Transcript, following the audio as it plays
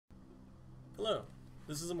Hello,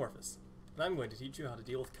 this is Amorphous, and I'm going to teach you how to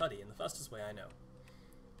deal with Cutty in the fastest way I know.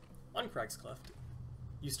 On Crag's Cleft,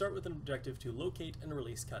 you start with an objective to locate and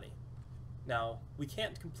release Cutty. Now, we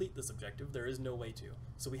can't complete this objective, there is no way to,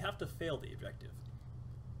 so we have to fail the objective.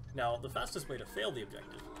 Now, the fastest way to fail the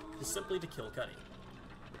objective is simply to kill Cutty.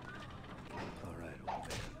 Alright, old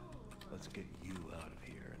man. Let's get you out of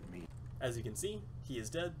here and me. As you can see, he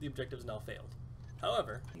is dead, the objective is now failed.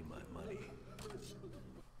 However, Need my money.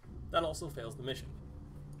 that also fails the mission,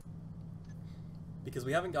 because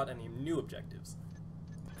we haven't got any new objectives.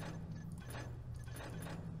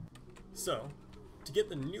 So, to get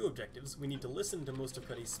the new objectives, we need to listen to most of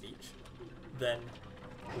Cutty's speech, then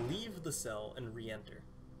leave the cell and re-enter.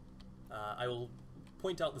 I will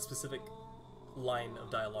point out the specific line of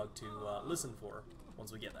dialogue to listen for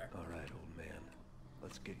once we get there. Alright, old man.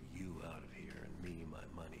 Let's get you out of here and me my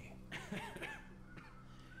money.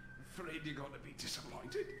 Afraid you're gonna be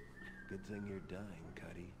disappointed? Good thing you're dying,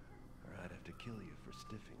 Cutty, or I'd have to kill you for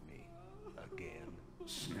stiffing me. Again.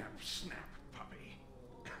 Snap, snap, puppy.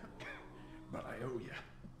 But I owe you,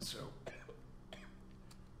 so...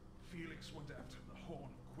 Felix went after the horn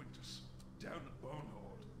of Quintus, down the bone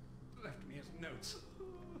hoard. Left me his notes.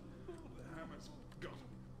 The hammer's got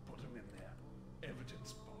him, put him in there.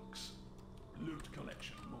 Evidence box. Loot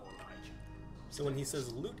collection, more like. So when he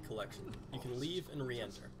says loot collection, you can leave and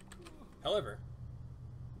re-enter. However,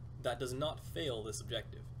 that does not fail this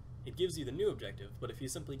objective. It gives you the new objective, but if you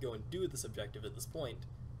simply go and do this objective at this point,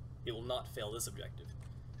 it will not fail this objective.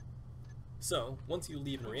 So, once you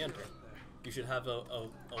leave and re-enter, you should have a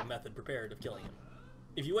method prepared of killing him.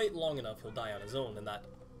 If you wait long enough, he'll die on his own, and that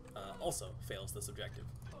also fails this objective.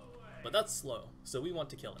 But that's slow, so we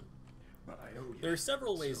want to kill him. But I owe you. There are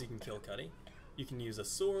several ways you can kill Cutty. You can use a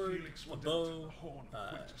sword, a bow,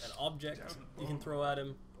 an object you can throw at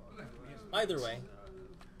him. Either way,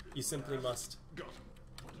 you simply must Got him,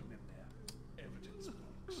 put him in there. Evidence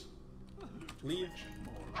box. leave,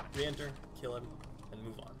 re-enter, kill him, and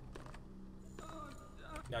move on.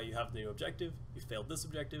 Now you have the new objective, you failed this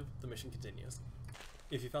objective, the mission continues.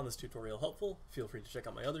 If you found this tutorial helpful, feel free to check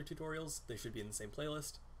out my other tutorials, they should be in the same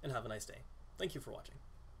playlist, and have a nice day. Thank you for watching.